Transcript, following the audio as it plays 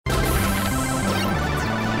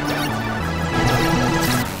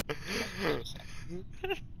Right,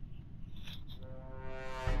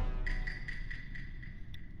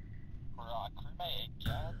 crewmate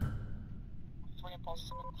again. Three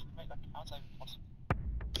imposters and a crewmate, like, how's that even possible?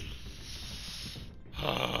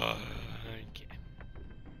 Okay.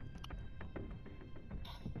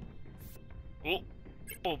 Oh,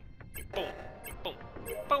 boom, boom, boom,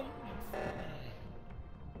 boom.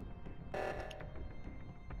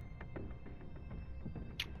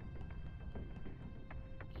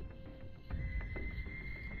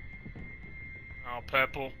 Oh,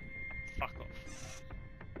 purple. Fuck off.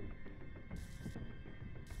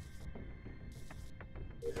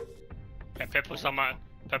 Okay, purple's on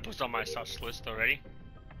my sus list already.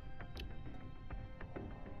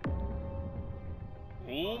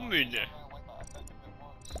 Oh, Moonknight.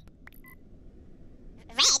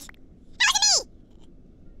 Red?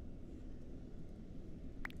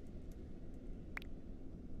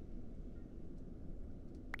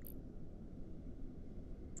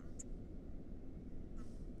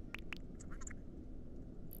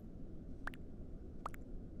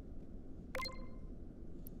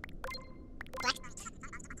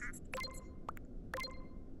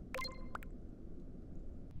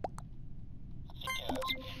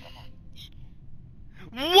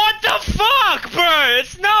 What the fuck, bro?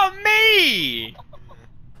 It's not me!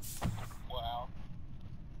 Wow.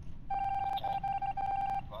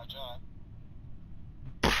 Okay.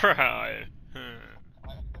 Bro.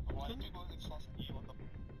 Why did people it's not you? What the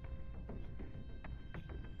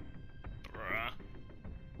Bruh.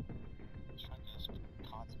 trying to get some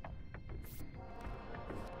cards back.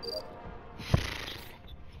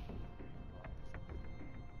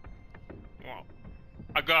 Well,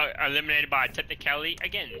 I got eliminated by a technicality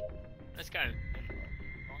again. Let's go. No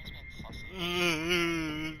one's been sussy.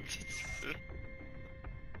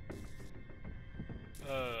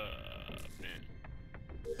 Man.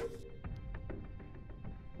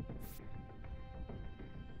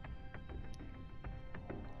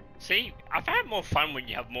 See, I've had more fun when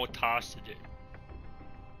you have more tasks to do.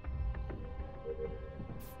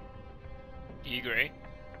 Do you agree?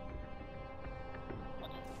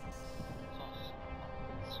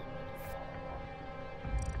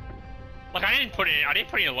 Like I didn't put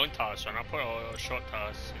in a long task on. I put a short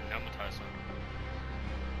task and normal task on.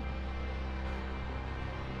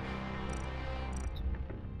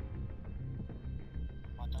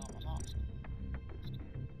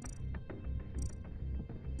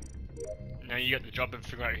 Now you got the job of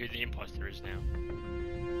figuring out who the imposter is now.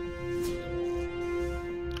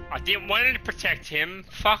 I didn't want to protect him.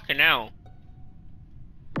 Fucking hell.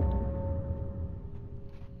 I'm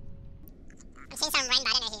seeing some rain,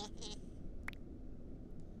 but I don't know who.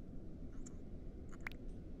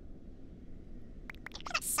 I'm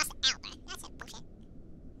not suss it out, bro. That's a bullshit.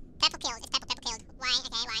 Purple killed. It's purple killed. Why?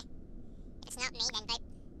 Okay, why? If it's not me, then vote.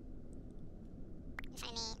 In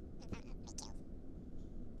front of me killed.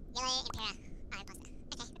 Yellow Impera. Oh, imposter.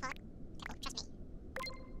 Okay, report. Purple, trust me.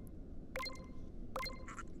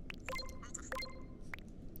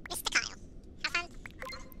 Mr. Kyle, have fun.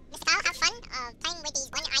 Mr. Kyle, have fun playing with these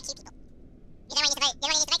 1 IQ people. You don't want to vote. You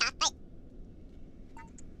don't want to vote, vote.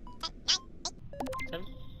 10, 9, 8. 7.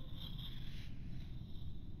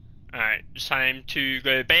 Alright, it's time to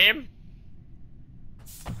go bam.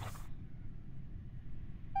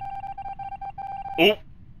 Oh!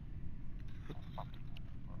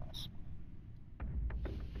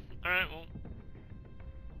 Alright, well.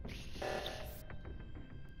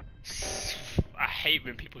 I hate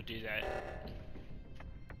when people do that.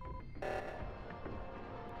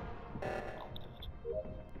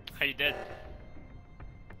 How you dead?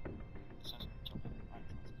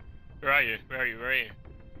 Where are you? Where are you? Where are you?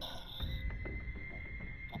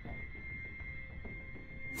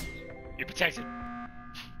 You're protected.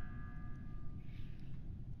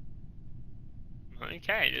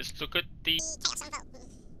 Okay, let's look at the... Chaos on vote.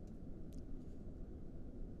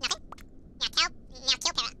 Nothing? Now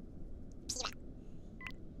kill Para. Pira.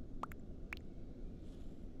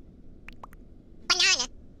 Banana.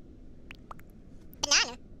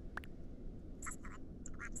 Banana.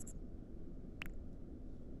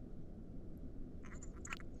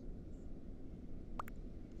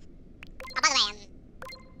 Oh, by the way,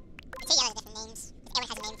 the two yellows are different names. Everyone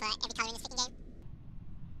has a name for every colour in this freaking game.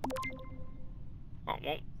 Oh,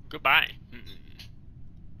 well, goodbye.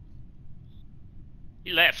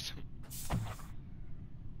 He left.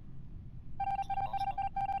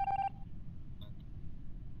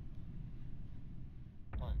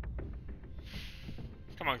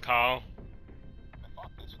 Come on, Carl. I'm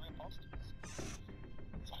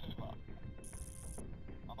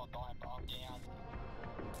not dying, but I'm getting out of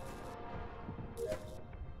here.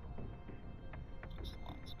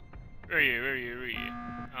 Where are you? Where are you? Where are you?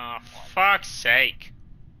 Oh, fuck's sake.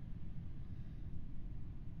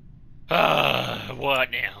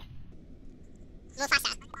 What now? Move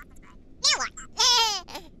faster. Now what?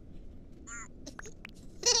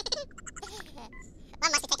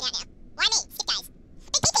 One must be taken out now. Why me? Skip guys.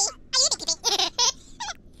 Big pee-pee! Are you big pee-pee?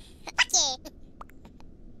 Fuck you!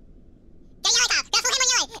 Go yellow car! Go full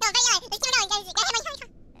hammer yellow! No, very yellow! There's two yellow! Go hammer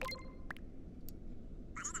yellow!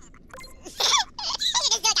 Just do it,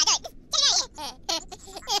 guys, do it! Get it out of here!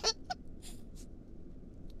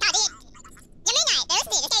 God, dude! You're Moonknight! They're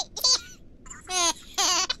listening! You see?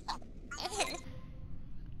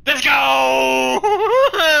 Let's go!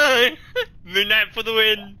 Moonknight for the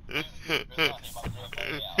win!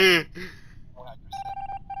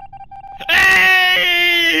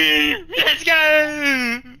 Hey! Let's go!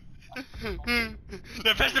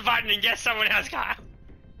 Now press the button and get someone else's car.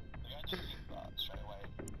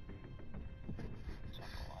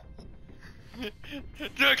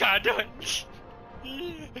 Do it, car, do it.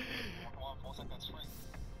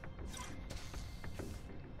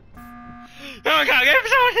 Come on, car, get it for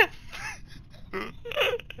someone.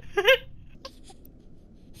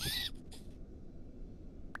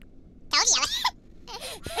 Told you.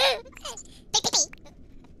 Big pee-pee.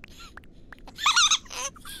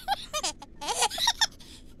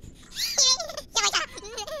 Yellow car. Go,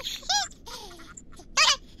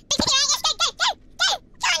 go. Big pee-pee, right? Yes, go, go, go, go.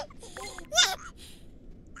 Come on. Yeah.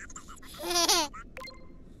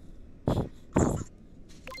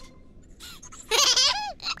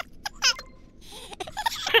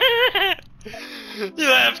 You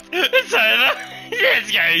left. It's over.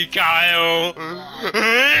 Let's go, Kyle.